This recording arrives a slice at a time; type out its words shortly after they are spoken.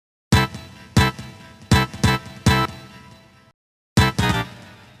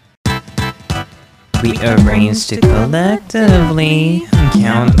We arrange to collectively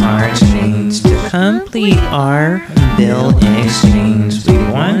count our change to complete our bill exchange. We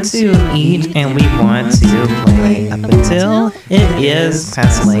want to eat and we want to play up until it is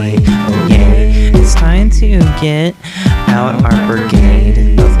past late. Oh yay, it's time to get out our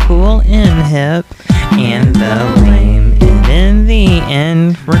brigade, both cool and hip and the lame. And in the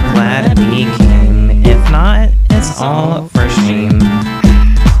end, we're glad we came. If not, it's all for shame.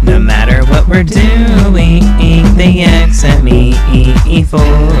 No matter what we're doing, they accept me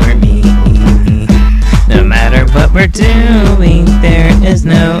for me. No matter what we're doing, there is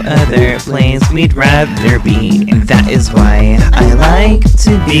no other place we'd rather be. And that is why I like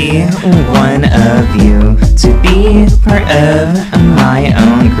to be one of you, to be part of my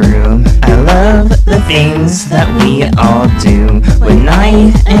own group. I love the things that we all do when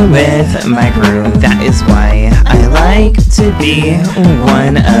I am with my group. That is why I like to be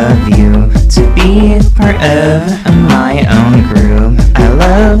one of you, to be part of my own group. I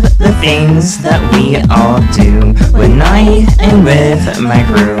love the things that we all do when I am with my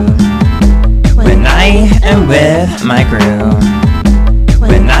group. When I am with my group.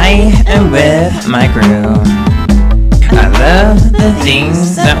 When I am with my group. I love the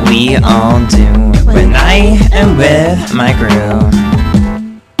things that we all do when I am with my group.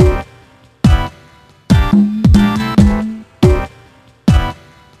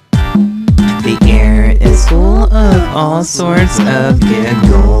 The air is full of all sorts of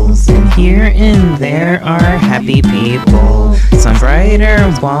giggles, and here and there are happy people. Some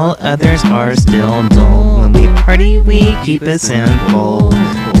brighter while others are still dull. When we party we keep it simple.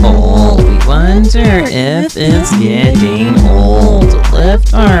 Oh, we wonder if it's getting old to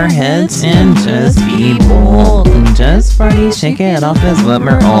lift our heads and just be bold, and just party, shake it off is what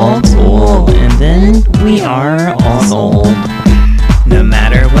we're all told, and then we are all sold. No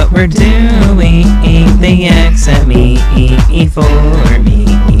matter what we're doing, they accept me for me.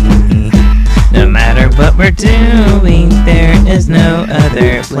 No matter what we're doing, there is no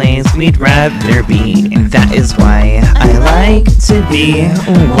other place we'd rather be. And that is why I like to be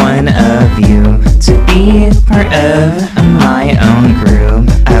one of you, to be part of my own group.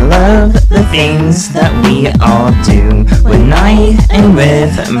 I love the things that we all do when I am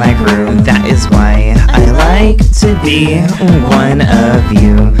with my group. That is why I like to be one of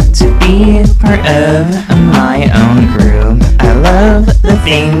you, to be part of my own group. I love the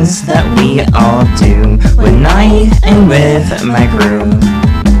things that we all do when I am with my group.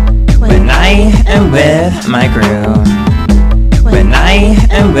 When I am with my group. When I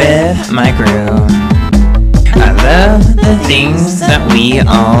am with my group. I love the things that we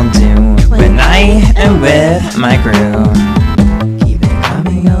all do when I am with my group. Keep it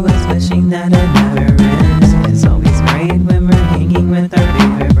coming, always wishing that it never ends. It's always great when we're hanging with our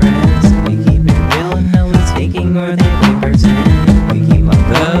favorite friends. We keep it real, no one's faking or they play pretend. We keep on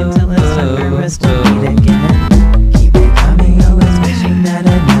going till it's time for us to meet again. Keep it coming, always wishing that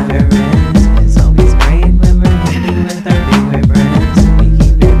it never ends. It's always great when we're hanging with our favorite friends. We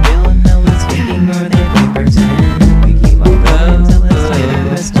keep it real, no one's faking or they play pretend. We keep on going till it's time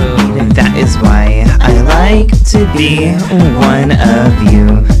for us to meet again. That is why I like to be one of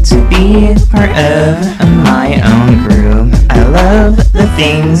you, to be part of my own group. I love the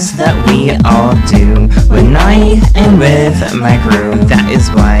things that we all do when I am with my group. That is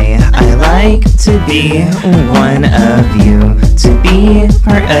why I like to be one of you, to be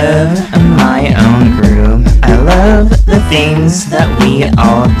part of my own group. I love the things that we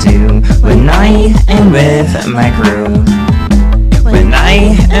all do when I am with my group. When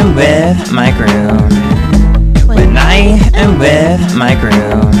I am with my group. When I am with my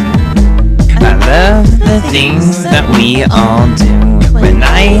group. I love the things that we all do when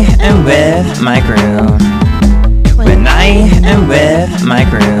I am with my group. When I am with my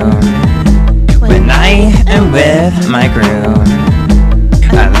group. When I am with my group.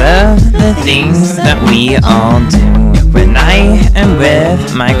 I love the things that we all do when I am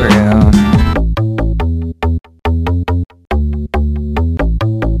with my group.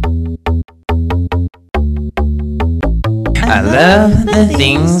 I love the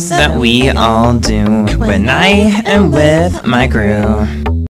things that we all do when I am with my group.